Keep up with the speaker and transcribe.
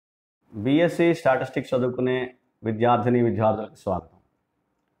BSc statistics చదువుకునే విద్యార్థులకు స్వాగతం.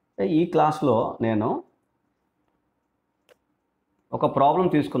 ఈ క్లాస్లో నేను ఒక ప్రాబ్లం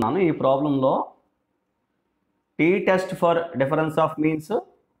తీసుకున్నాను. ఈ ప్రాబ్లంలో tea test for difference of means,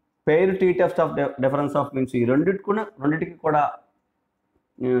 pair tea test of difference of means, ఈ రెండింటికి కూడా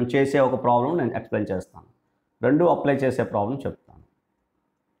చేసే ఒక ప్రాబ్లం నేను ఎక్స్ప్లెయిన్ చేస్తాను. రెండు అప్లై చేసే ప్రాబ్లం చెప్తాను.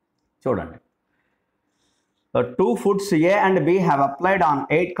 చూడండి. Two foods A and B have applied on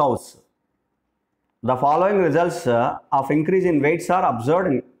 8 cows. The following results of increase in weights are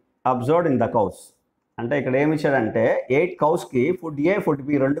observed in the cows. అంటే ఇక్కడ ఏమి ఇచ్చాడంటే 8 కౌస్కి ఫుడ్ ఏ ఫుడ్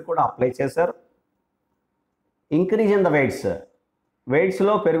బి రెండు కూడా అప్లై చేశారు. ఇంక్రీజ్ ఇన్ ద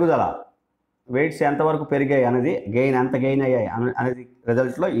వెయిట్స్లో పెరుగుదల, వెయిట్స్ ఎంతవరకు పెరిగాయి అనేది, ఎంత గెయిన్ అయ్యాయి అనేది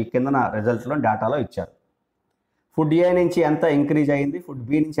రిజల్ట్లో ఈ కిందన రిజల్ట్లో డేటాలో ఇచ్చారు. ఫుడ్ ఏ నుంచి ఎంత ఇంక్రీజ్ అయింది, ఫుడ్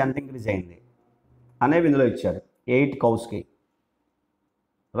బి నుంచి ఎంత ఇంక్రీజ్ అయింది అనేవి ఇందులో ఇచ్చారు 8 కౌస్కి.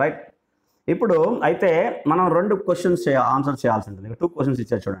 రైట్. ఇప్పుడు అయితే మనం రెండు క్వశ్చన్స్ ఆన్సర్ చేయాల్సి ఉంటుంది. 2 క్వశ్చన్స్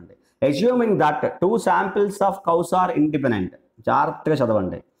ఇచ్చారు చూడండి. Assuming that 2 samples of cows are independent. జాగ్రత్తగా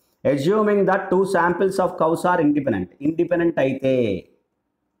చదవండి. Assuming that 2 samples of cows are independent అయితే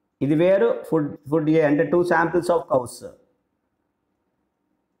ఇది వేరు, ఫుడ్ ఏ అంటే 2 samples ఆఫ్ కౌస్.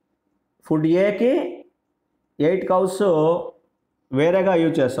 ఫుడ్ ఏకి 8 కౌస్ వేరేగా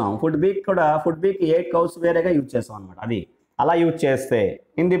యూజ్ చేస్తాం, ఫుడ్ బీకి 8 కౌస్ వేరేగా యూజ్ చేస్తాం అనమాట. అది అలా యూజ్ చేస్తే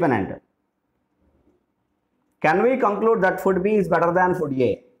independent. Can we conclude that food B is better than food ఏ?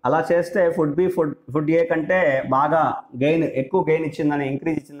 అలా చేస్తే ఫుడ్ ఏ కంటే బాగా ఎక్కువ గెయిన్ ఇచ్చిందని,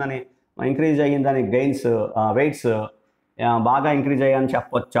 ఇంక్రీజ్ అయ్యిందని, వెయిట్స్ బాగా ఇంక్రీజ్ అయ్యాయని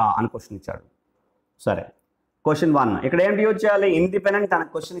చెప్పొచ్చా అని క్వశ్చన్ ఇచ్చాడు. సరే, క్వశ్చన్ 1 ఇక్కడ ఏంటి యూజ్ చేయాలి? ఇండిపెండెంట్ అని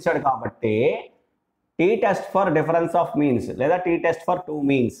క్వశ్చన్ ఇచ్చాడు కాబట్టి tea test for difference of means లేదా టీ టెస్ట్ ఫర్ 2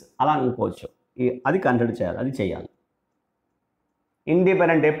 మీన్స్ అలా అనుకోవచ్చు. అది కన్సిడర్ చేయాలి, అది చేయాలి.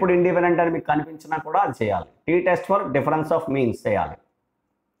 ఇండిపెండెంట్ ఎప్పుడు ఇండిపెండెంట్ అని మీకు కనిపించినా కూడా అది చేయాలి. Tea test for difference of means చేయాలి.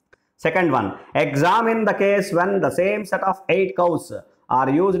 Second 1, examine the case when the same set of 8 cows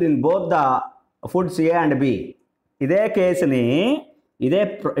are used in both the foods A and B. ఇదే కేసుని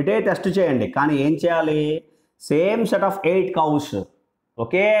ఇదే టెస్ట్ చేయండి, కానీ ఏం చేయాలి? సేమ్ సెట్ ఆఫ్ 8 కౌస్,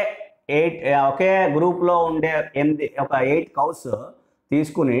 ఒకే గ్రూప్లో ఉండే 8 కౌస్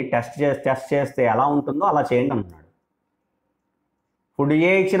తీసుకుని టెస్ట్ చేస్తే ఎలా ఉంటుందో అలా చేయండి అంటున్నాడు. ఫుడ్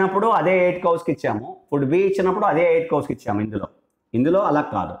ఏ ఇచ్చినప్పుడు అదే 8 కౌస్కి ఇచ్చాము, ఫుడ్ బి ఇచ్చినప్పుడు అదే 8 కౌస్కి ఇచ్చాము. ఇందులో అలా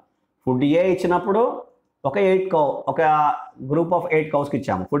కాదు. ఫుడ్ ఏ ఇచ్చినప్పుడు ఒక గ్రూప్ ఆఫ్ 8 కౌస్కి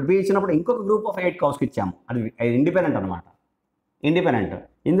ఇచ్చాము, ఫుడ్ బి ఇచ్చినప్పుడు ఇంకొక గ్రూప్ ఆఫ్ 8 కౌస్కి ఇచ్చాము. అది ఇండిపెండెంట్ అనమాట. ఇండిపెండెంట్.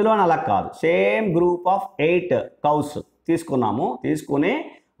 ఇందులో అలా కాదు. సేమ్ గ్రూప్ ఆఫ్ 8 కౌస్ తీసుకుని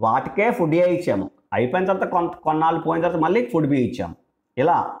వాటికే ఫుడ్ ఏ ఇచ్చాము. అయిపోయిన తర్వాత కొన్నాళ్ళు పోయిన తర్వాత మళ్ళీ ఫుడ్ బి ఇచ్చాము.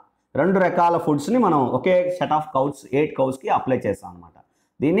 ఇలా 2 రకాల ఫుడ్స్ని మనం ఒకే సెట్ ఆఫ్ కౌస్ 8 కౌస్కి అప్లై చేస్తాం అనమాట.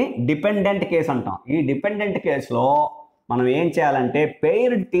 దీన్ని డిపెండెంట్ కేస్ అంటాం. ఈ డిపెండెంట్ కేసులో మనం ఏం చేయాలంటే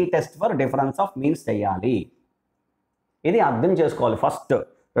paired tea test for difference of means చేయాలి. ఇది అర్థం చేసుకోవాలి. ఫస్ట్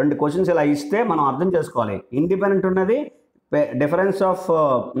 2 క్వశ్చన్స్ ఇలా ఇస్తే మనం అర్థం చేసుకోవాలి. ఇండిపెండెంట్ ఉన్నది difference of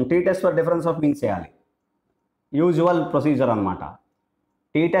tea test for difference of means చేయాలి. యూజువల్ ప్రొసీజర్ అనమాట.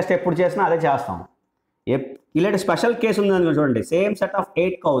 టీ టెస్ట్ ఎప్పుడు చేసినా అదే చేస్తాం. ఇలాంటి స్పెషల్ కేసు ఉందని చూడండి. Same set of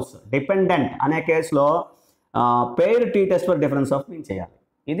 8 cows dependent అనే కేసులో pair tea test for difference of means చేయాలి.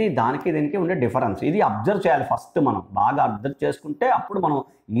 ఇది దీనికి ఉండే డిఫరెన్స్. ఇది అబ్జర్వ్ చేయాలి ఫస్ట్. మనం బాగా అబ్జర్వ్ చేసుకుంటే అప్పుడు మనం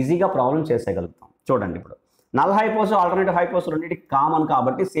ఈజీగా ప్రాబ్లం చేసేయగలుగుతాం. చూడండి, ఇప్పుడు నల్ హైపోస్ ఆల్టర్నేటివ్ హైపోస్ రెండింటికి కామన్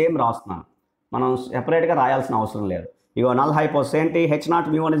కాబట్టి సేమ్ రాస్తున్నాను. మనం సెపరేట్గా రాయాల్సిన అవసరం లేదు. ఇగో నల్ హైపోస్ ఏంటి? H0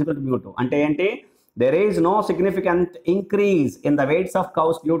 μ1 = μ2 అంటే ఏంటి? There is no significant increase in the weights of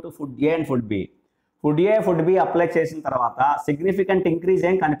cows due to food A and food B. Food A food B apply చేసిన తర్వాత సిగ్నిఫికెంట్ ఇంక్రీజ్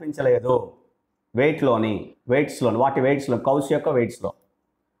ఏం కనిపించలేదు వాటి వెయిట్స్లో, కౌస్ యొక్క వెయిట్స్లో.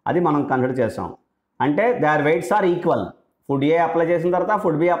 అది మనం కన్సిడర్ చేస్తాం. అంటే there weights are equal. Food A apply చేసిన తర్వాత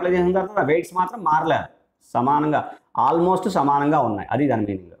ఫుడ్ బి అప్లై చేసిన తర్వాత వెయిట్స్ మాత్రం మారలేదు, సమానంగా, ఆల్మోస్ట్ సమానంగా ఉన్నాయి. అది దాని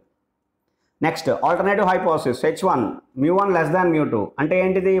meaning. Next alternative hypothesis H1 μ1 < μ2 అంటే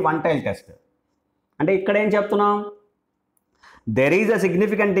ఏంటిది? One tail test. అంటే ఇక్కడ ఏం చెప్తున్నాం? There is a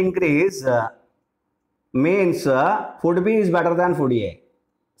significant increase means food B is better than food A.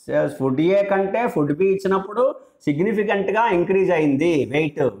 Food ఏ కంటే ఫుడ్ బి ఇచ్చినప్పుడు సిగ్నిఫికెంట్గా ఇంక్రీజ్ అయింది,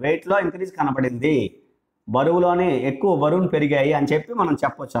 వెయిట్లో ఇంక్రీజ్ కనబడింది, ఎక్కువ బరువును పెరిగాయి అని చెప్పి మనం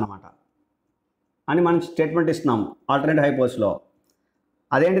చెప్పొచ్చు అనమాట. అని మనం స్టేట్మెంట్ ఇస్తున్నాం ఆల్టర్నేటివ్ హైపోథిసిస్లో.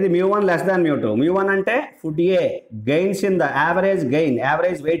 అదేంటిది? μ1 < μ2. μ1 అంటే food A gains in the average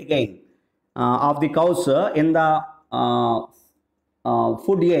weight gain of the cows in the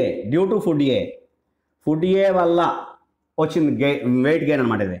food A due to food A. Food ఏ వల్ల వచ్చింది వెయిట్ గెయిన్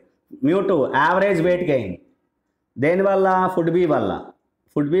అనమాట. ఇది μ2 యావరేజ్ వెయిట్ గెయిన్. దేనివల్ల? ఫుడ్ బి వల్ల.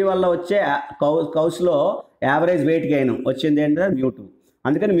 ఫుడ్ బి వల్ల వచ్చే కౌస్లో యావరేజ్ వెయిట్ గెయిన్ వచ్చింది ఏంటంటే μ2.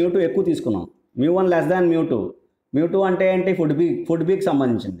 అందుకని μ2 ఎక్కువ తీసుకున్నాం. μ1 లెస్ దాన్ μ2. μ2 అంటే ఏంటి? ఫుడ్ బీకి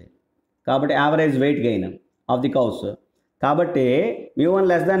సంబంధించింది కాబట్టి average weight gain of the cows. కాబట్టి μ1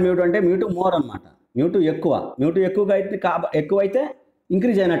 లెస్ దాన్ μ2 అంటే μ2 మోర్ అనమాట. μ2 ఎక్కువ. μ2 ఎక్కువైతే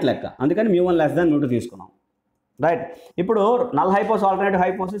ఇంక్రీజ్ అయినట్లు లెక్క. అందుకని μ1 లెస్ దాన్ μ2 తీసుకున్నాం. రైట్. ఇప్పుడు నల్ హైపోస్ ఆల్టర్నేటివ్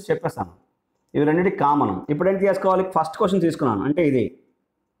హైపోసిస్ చెప్పేస్తాను. ఇవి రెండింటికి కామన్. ఇప్పుడు ఏంటి చేసుకోవాలి? ఫస్ట్ క్వశ్చన్ తీసుకున్నాను. అంటే ఇది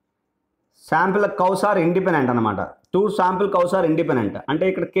శాంపిల్ కౌస్ ఆర్ ఇండిపెండెంట్ అనమాట. 2 శాంపిల్ కౌస్ ఆర్ ఇండిపెండెంట్. అంటే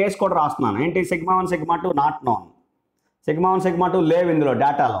ఇక్కడ కేస్ కూడా రాస్తున్నాను. ఏంటి? σ1 σ2 నాట్ నోన్. σ1 σ2 లేవు ఇందులో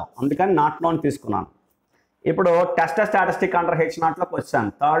డేటాలో, అందుకని నాట్ నోన్ తీసుకున్నాను. ఇప్పుడు టెస్ట్ స్టాటిస్టిక్ అండర్ H0లోకి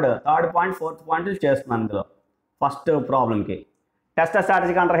వచ్చాను. థర్డ్ పాయింట్, ఫోర్త్ పాయింట్ చేస్తున్నాను ఇందులో ఫస్ట్ ప్రాబ్లంకి. టెస్ట్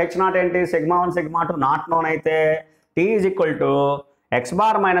స్టాటిస్టిక్ అండర్ H0 ఏంటి? σ1 σ2 నాట్ నోన్ అయితే T is equal to x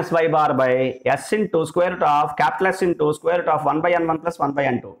bar minus y bar by s into square root of capital S into square root of 1/n1 plus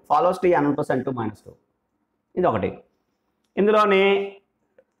 1/n2 follows T n1 plus n2 minus 2. ఇది ఒకటి. ఇందులోని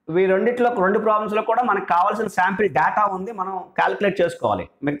రెండు ప్రాబ్లమ్స్లో కూడా మనకు కావాల్సిన sample data ఉంది. మనం calculate చేసుకోవాలి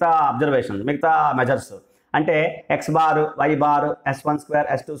మిగతా అబ్జర్వేషన్స్, మిగతా మెజర్స్. అంటే x bar, y bar, s1 square,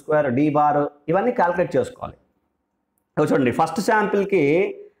 s2 square, d bar, ఇవన్నీ క్యాలిక్యులేట్ చేసుకోవాలి. చూడండి,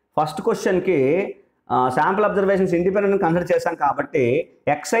 ఫస్ట్ క్వశ్చన్కి శాంపుల్ అబ్జర్వేషన్స్ ఇండిపెండెంట్ కన్సిడర్ చేశాం కాబట్టి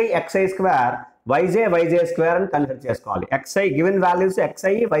xi స్క్వేర్, yj స్క్వేర్ అని కన్సిడర్ చేసుకోవాలి. xi given values,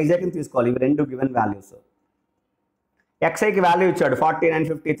 xi yj కింద తీసుకోవాలి. ఇవి రెండు గివెన్ వాల్యూస్. xiకి వాల్యూ ఇచ్చాడు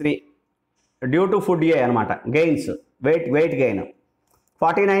 4953 డ్యూ టు ఫుడ్ ఏ అనమాట. Gains, weight gain.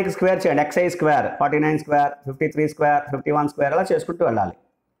 49కి స్క్వేర్ చేయండి. xi square, 49 square, 53 square, 51 square అలా చేసుకుంటూ వెళ్ళాలి.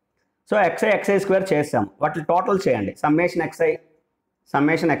 సో xi స్క్వేర్ చేసాం. వాటి టోటల్ చేయండి. సమ్మేషన్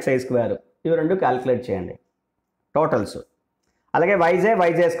xi స్క్వేర్, ఇవి రెండు క్యాలిక్యులేట్ చేయండి టోటల్స్. అలాగే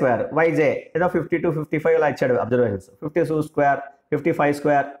yj స్క్వేర్, yj ఏదో 52 55 ఇలా ఇచ్చాడు observations. 52 square, 55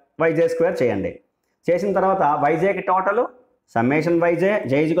 square, yj square చేయండి. చేసిన తర్వాత yjకి total summation yj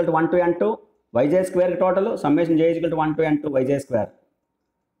j equal to 1 to n2, yj స్క్వేర్కి total summation j equal to 1 to n2 yj square,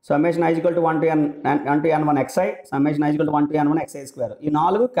 summation i equal to 1 to n1 xi, summation i equal to 1 to n1 xi square. ఈ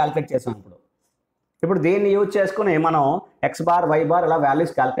 4 calculate చేసాం. ఇప్పుడు దీన్ని use చేసుకుని మనం x bar, y bar ఇలా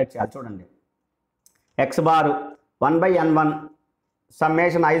values calculate చేయాలి. చూడండి, x bar 1/n1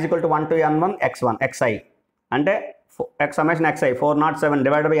 summation i equal to 1 to n1 x1 xi అంటే summation xi 407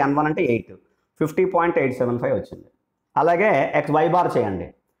 divide by n1 అంటే 8, 50.875 వచ్చింది. అలాగే y బార్ చేయండి.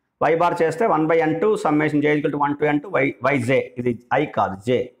 y బార్ చేస్తే 1/n2 summation j equal to 1 to n2 yj, ఇది i కాదు j,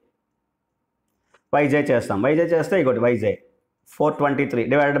 yj చేస్తాం. yj చేస్తే ఇగోటి yj 423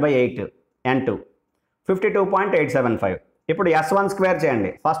 డివైడ్ బై 8 n2 52.875. ఇప్పుడు s1 స్క్వేర్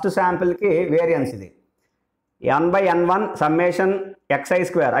చేయండి. ఫస్ట్ శాంపిల్కి వేరియన్స్ ఇది 1/n1 summation xi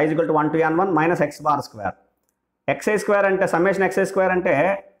square i equal to 1 to n1 minus x bar square. xi square అంటే summation xi square అంటే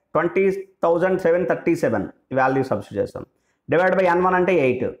 20,737 value substitute చేస్తాం. Divide by n1 అంటే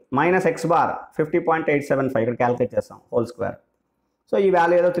 8 minus x bar 50.875 ఇక్కడ calculate చేస్తాం whole square. So ఈ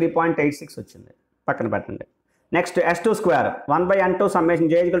value ఏదో 3.86 వచ్చింది, పక్కన పెట్టండి. Next s2 square 1/n2 summation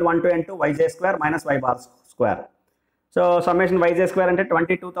j equal to 1 to n2 yj square minus y bar square. So summation yj square అంటే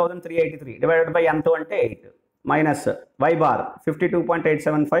 22,383 divided by n2 అంటే 8 minus y bar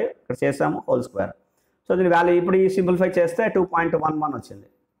 52.875 ఇక్కడ చేసాము హోల్ స్క్వేర్. సో దీని వాల్యూ ఇప్పుడు ఈ సింప్లిఫై చేస్తే 2.11 వచ్చింది.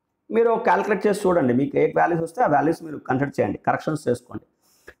 మీరు క్యాలిక్యులేట్ చేసి చూడండి, మీకు ఏ వాల్యూస్ వస్తే ఆ వాల్యూస్ మీరు కన్సిడర్ చేయండి, కరెక్షన్స్ చేసుకోండి.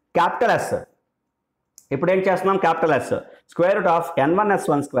 క్యాపిటల్ S ఇప్పుడు ఏం చేస్తున్నాం? Capital S square root of n1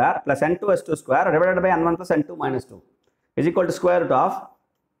 s1 square plus n2 s2 square divided by n1 plus n2 minus 2 is equal to square root of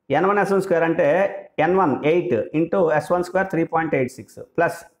n1 s1 square అంటే n1 8 into s1 square 3.86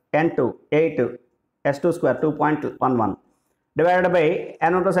 plus n2 8 s2 square 2.11 divided by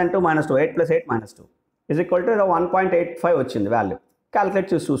n1 plus n2 minus 2 8 plus 8 minus 2 is equal to 1.85 వచ్చింది value. Calculate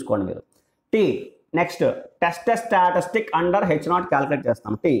చేసి చూసుకోండి మీరు. T next test statistic under H0 calculate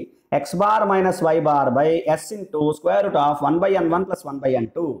చేస్తాం. T x bar minus y bar by s into square root of 1/n1 plus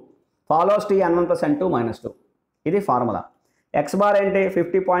 1/n2 follows T n1 plus n2 minus 2. ఇది formula. x bar ఏంటి?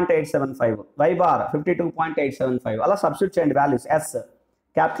 50.875, y bar 52.875 అలా substitute చేయండి values. s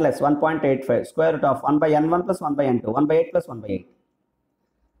capital S 1.85 square root of 1/n1 plus 1/n2 1/8 plus 1/8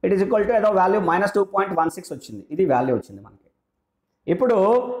 it is equal to ఏదో value minus 2.16 వచ్చింది. ఇది value వచ్చింది మనకి. ఇప్పుడు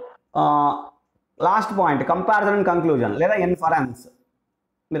last point comparison and conclusion లేదా ఇన్ఫరెన్స్.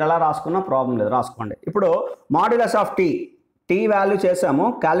 మీరు ఎలా రాసుకున్నా ప్రాబ్లం లేదు, రాసుకోండి. ఇప్పుడు మాడ్యులస్ ఆఫ్ టీ వాల్యూ చేసాము,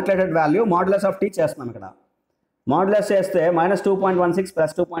 calculated value modulus of tea చేస్తున్నాం. ఇక్కడ మాడ్యులస్ చేస్తే మైనస్ 2.16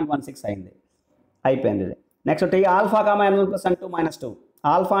 ప్లస్ 2.16 అయింది, అయిపోయింది ఇది. Next tea alpha comma n1 plus n2 minus 2.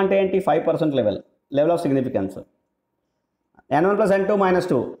 Alpha అంటే ఏంటి? 5% level of significance. n1 plus n2 minus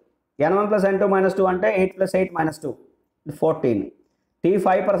 2, n1 plus n2 minus 2 అంటే 8 ప్లస్ 8 మైనస్ 2 14. టీ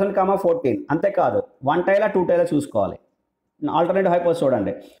 5% కామా 14 అంతేకాదు 1 టైలా 2 టైలా చూసుకోవాలి. ఆల్టర్నేటివ్ హైపోస్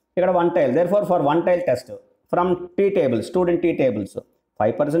చూడండి, ఇక్కడ 1 tile, therefore for 1 tile test from tea tables, student tea tables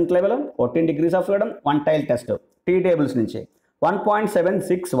 5% level 14 degrees of freedom 1 tile test T tables నుంచి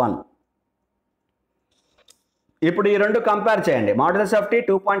 1.761. ఇప్పుడు ఈ రెండు compare చేయండి. మాడ్యులస్ ఆఫ్ టీ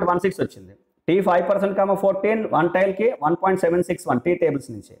 2.16 వచ్చింది. టీ 5% కామా 14 1 టైల్కి 1.761 టీ టేబుల్స్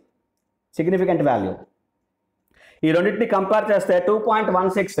నుంచి, సిగ్నిఫికెంట్ వాల్యూ. ఈ రెండింటిని కంపేర్ చేస్తే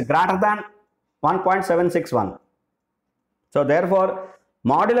 2.16 greater than 1.761. So there far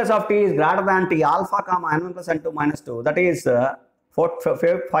modulus of tea is greater than tea alpha comma n1 plus n2 minus 2, that is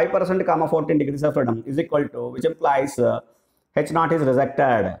 5% comma 14 degrees of freedom is equal to, which implies H0 is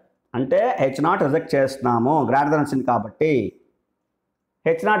rejected. అంటే H0 reject చేస్తున్నాము, greater than వచ్చింది కాబట్టి.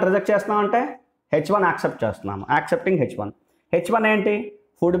 H0 reject చేస్తున్నాం అంటే H1 accept చేస్తున్నాము, accepting H1. H1 ఏంటి?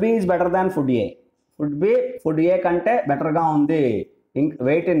 Food B is better than food A. Food ఏ కంటే బెటర్గా ఉంది,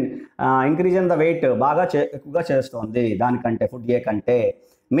 wait increase in the weight బాగా ఎక్కువగా చేస్తుంది దానికంటే, ఫుడ్ ఏ కంటే.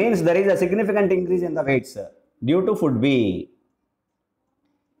 Means there is a significant increase in the weights due to food B.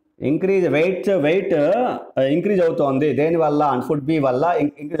 Wait increase అవుతోంది దేనివల్ల? ఫుడ్ బి వల్ల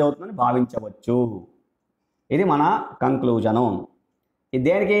ఇంక్రీజ్ అవుతుందని భావించవచ్చు. ఇది మన కంక్లూజను.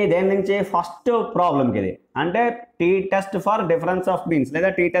 దేని నుంచి? ఫస్ట్ ప్రాబ్లంకి. ఇది అంటే tea test for difference of means లేదా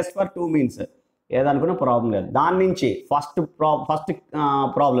tea test for 2 means ఏదనుకున్న problem లేదు. దాని నుంచి ఫస్ట్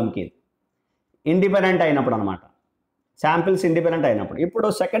ప్రాబ్లంకి ఇండిపెండెంట్ అయినప్పుడు అనమాట, శాంపిల్స్ ఇండిపెండెంట్ అయినప్పుడు. ఇప్పుడు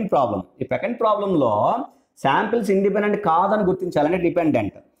సెకండ్ ప్రాబ్లం. ఈ సెకండ్ ప్రాబ్లంలో శాంపిల్స్ ఇండిపెండెంట్ కాదని గుర్తించాలంటే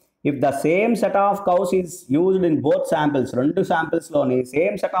dependent. If the same set of cows is used in both samples, రెండు శాంపిల్స్లోని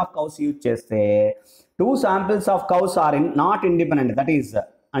same set of cows use చేస్తే 2 samples of cows are not independent. That is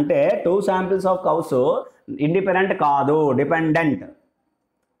అంటే 2 samples of cows independent కాదు, dependent.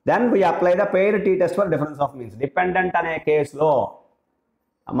 Then we apply the pair tea test for difference of means. Dependent అనే కేసులో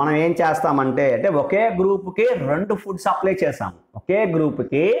మనం ఏం చేస్తామంటే, ఒకే గ్రూప్కి 2 ఫుడ్స్ అప్లై చేసాము. ఒకే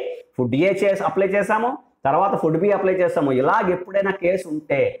గ్రూప్కి ఫుడ్ ఏ అప్లై చేసాము, తర్వాత ఫుడ్ బి అప్లై చేస్తాము. ఇలాగ ఎప్పుడైనా కేసు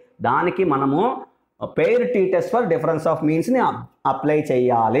ఉంటే దానికి మనము pair tea test for difference of మీన్స్ని apply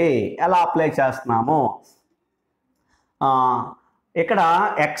చేయాలి. ఎలా అప్లై చేస్తున్నాము? ఇక్కడ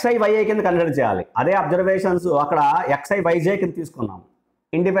XI YI కింద కన్సిడర్ చేయాలి. అదే అబ్జర్వేషన్స్ అక్కడ XI YJ కింద తీసుకున్నాము,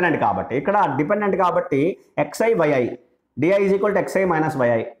 ఇండిపెండెంట్ కాబట్టి. ఇక్కడ డిపెండెంట్ కాబట్టి XI YI, DI is equal to XI minus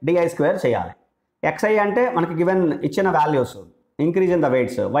YI, DI square చేయాలి. XI అంటే మనకి గివెన్ ఇచ్చిన values, increase in the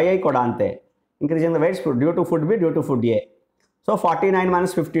weights. YI కూడా అంతే, increase in the weights due to food B, due to food A. So 49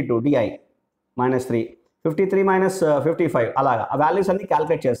 minus 52 DI minus 3, 53 minus 55 అలాగా ఆ values అన్ని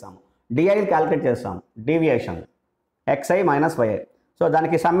calculate చేస్తాము. DI క్యాలిక్యులేట్ చేస్తాము, deviation XI minus YI. So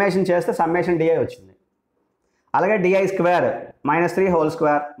దానికి summation చేస్తే summation DI వచ్చింది. అలాగే DI square -3 whole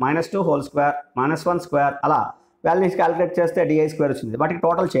square, -2 whole square, -1 square, అలా వాల్యూస్ క్యాలిక్యులేట్ చేస్తే DI స్క్వేర్ వచ్చింది. వాటికి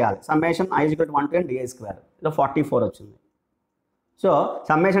టోటల్ చేయాలి. Summation I = 1 to DI square, ఇలా 44 వచ్చింది. So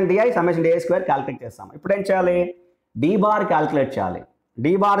summation DI square calculate చేస్తాము. ఇప్పుడు ఏం చేయాలి? D బార్ క్యాలిక్యులేట్ చేయాలి. D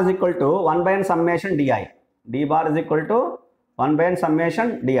bar is equal to 1 by n summation DI. D bar is equal to 1 by n summation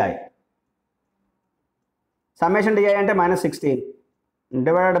DI. Summation DI అంటే -16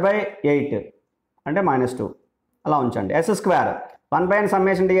 divided by 8 అంటే -2 అలా ఉంచండి. S square 1 by n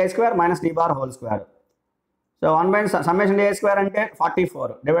summation DI square minus D bar whole square. So 1 by n summation DI square అంటే 44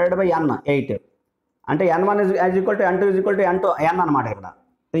 divided by n 8 అంటే n1 is equal to n2 is equal to n అనమాట. ఇక్కడ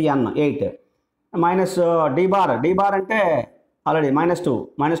ఇది n 8 minus D bar అంటే already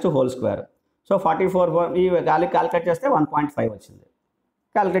 -2 whole square. So 44 ఈ value calculate చేస్తే 1.5 వచ్చింది.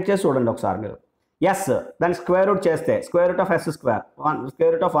 Calculate చేసి చూడండి ఒకసారి మీరు. ఎస్ దాన్ని స్క్వేర్ రూట్ చేస్తే square root of S square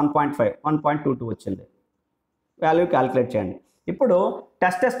square root of 1.5 1.22 వచ్చింది. వాల్యూ క్యాలిక్యులేట్ చేయండి. ఇప్పుడు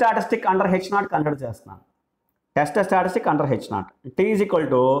test statistic under H0 consider చేస్తున్నాను. Test statistic under H0 T is equal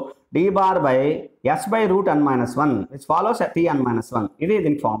to D bar by S by root n-1 which follows T(n-1). ఇది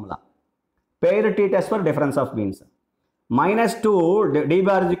దీనికి formula. Pair tea test for difference of means. -2 D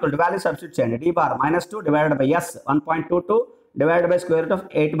bar is equal to value substitute చేయండి. D bar -2 divided by S 1.22 divided by square root of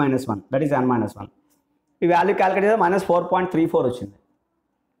 8 minus 1 that is n-1. ఈ value calculate చేస్తే -4.34 వచ్చింది.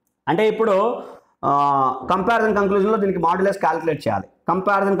 అంటే ఇప్పుడు comparison కంక్లూజన్లో దీనికి modulus calculate చేయాలి.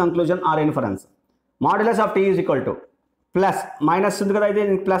 Comparison conclusion or inference. Modulus of T is equal to plus minus ఉంది కదా, అయితే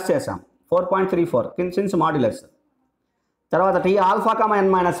ప్లస్ చేసాం 4.34 సిన్స్ మాడ్యులస్. తర్వాత T ఆల్ఫా కామా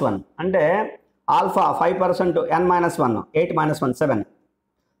n-1 అంటే alpha 5% n-1 8 - 1 7.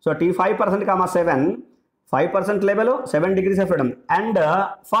 So T 5% comma 7 5% level 7 degrees of freedom. And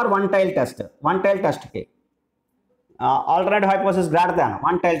for one tail టెస్ట్కి alternative hypothesis greater than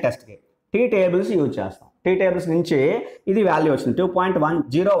one tail టెస్ట్కి tea tables use చేస్తాం. Tea tables నుంచి ఇది value వచ్చింది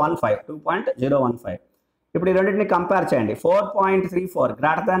 2.015. ఇప్పుడు ఈ రెండింటిని కంపేర్ చేయండి. 4.34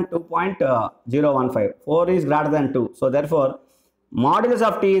 greater than 2.015. 4 is greater than 2. So there four modulus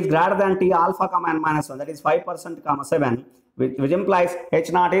of t is greater than t alpha comma n minus 1, that is 5% comma 7, which implies h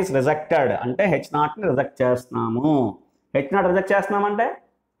naught is rejected. అంటే h naught ని reject చేస్తున్నాము. h naught reject చేస్తున్నాం అంటే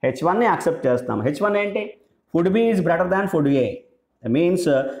h1 ని accept చేస్తున్నాము. h1 ఏంటి? Food b is greater than food a. That means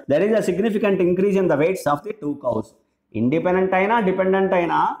there is a significant increase in the weights of the two cows. Independent అయినా dependent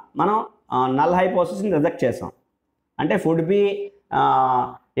అయినా మనం నల్ హైపోథిసిస్ని రిజెక్ట్ చేసాం. అంటే ఫుడ్ బి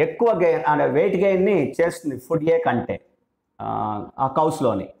ఎక్కువ గెయిన్ అంటే వెయిట్ గెయిన్ని చేస్తుంది ఫుడ్ ఏ కంటే. ఆ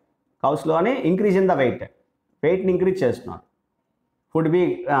కౌస్లోని ఇంక్రీజ్ ఇన్ ద వెయిట్ని ఇంక్రీజ్ చేస్తున్నారు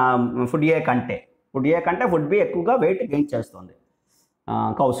ఫుడ్ ఏ కంటే ఫుడ్ బి ఎక్కువగా వెయిట్ గెయిన్ చేస్తుంది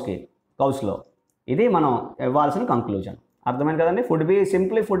కౌస్లో. ఇది మనం ఇవ్వాల్సిన కంక్లూజన్. అర్థమైంది కదండి. Food B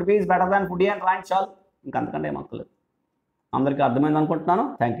is better than food ఏ అని రాయించాలి. ఇంకంతకంటే ఏం అక్కర్లేదు. అందరికీ అర్థమైంది అనుకుంటున్నాను.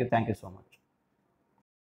 Thank you so much.